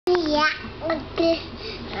Yeah,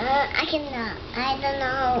 I cannot. I don't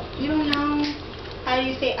know. You don't know? How do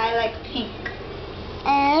you say I like pink?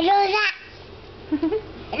 Rosa.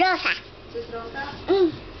 Rosa. Just rosa?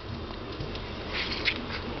 Mm.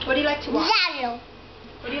 What do you like to watch? Yellow.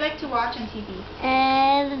 What do you like to watch on TV?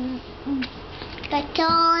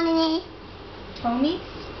 Cartone. Ponies?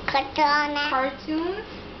 Cartone. Cartoons?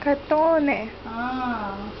 Cartone.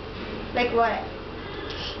 Ah. Like what?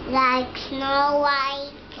 Like Snow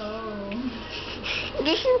White. Oh.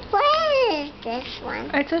 This is what is this one?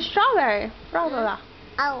 It's a strawberry. Fragola.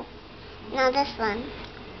 Oh, no, this one.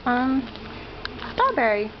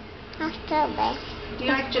 Strawberry. Not strawberry. Do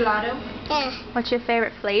you like gelato? Yeah. What's your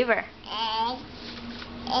favorite flavor?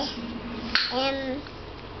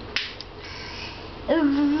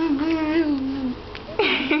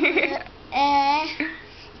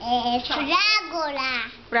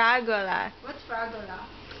 Fragola. Fragola. What's fragola?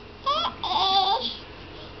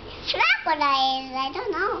 Fragola is, I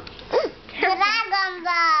don't know. Dragon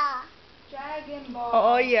Ball. Dragon Ball.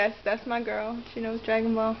 Oh yes, that's my girl. She knows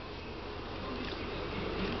Dragon Ball.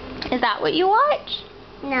 Is that what you watch?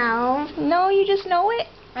 No. No, you just know it?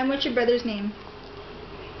 And what's your brother's name?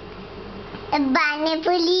 Bunny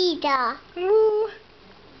Polito. Ooh.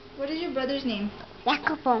 What is your brother's name?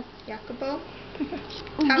 Jacopo. Jacopo?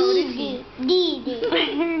 How old is he? Didi.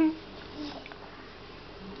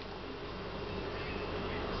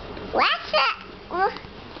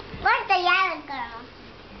 What's the yellow girl?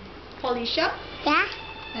 Felicia? Yeah?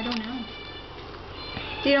 I don't know.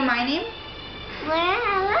 Do you know my name? Where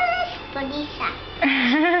is Felicia?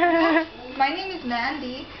 My name is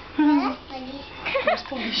Mandy. Where is Felicia? Where's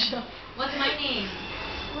Felicia? What's my name?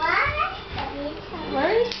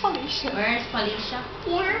 Where is Felicia? Where is Felicia? Where's Felicia?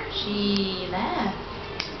 Yeah? She left.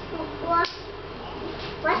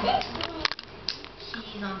 What's it?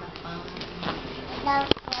 She's on the phone. The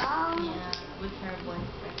phone. Yeah, with her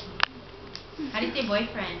boyfriend. How do you say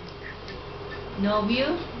boyfriend? Novio?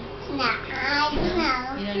 No, I don't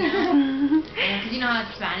know. You don't know? Because you know how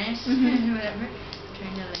it's Spanish? Whatever.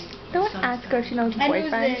 Trying to like. Don't some ask her if she knows And who's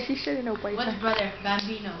boyfriend. this? She shouldn't know What's boyfriend. brother?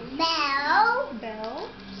 Bambino. Belle. Belle?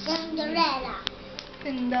 Cinderella.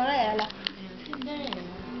 Cinderella. Cinderella.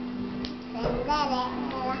 Cinderella.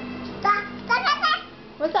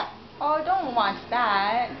 What's that? Oh, don't watch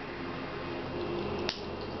that.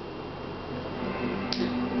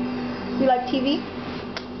 You like TV?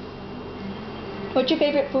 What's your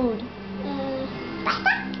favorite food?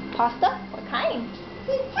 Pasta. Pasta? What kind?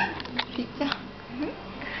 Pizza. Pizza?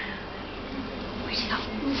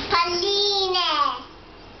 Pauline.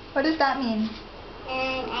 What does that mean?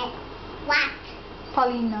 What?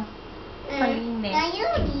 Paulina. Pauline.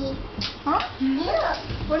 Yuri. Huh?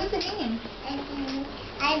 You. What does it mean?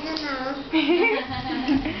 I don't know.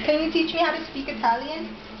 Can you teach me how to speak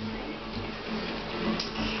Italian?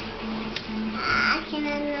 I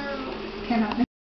cannot know. Cannot.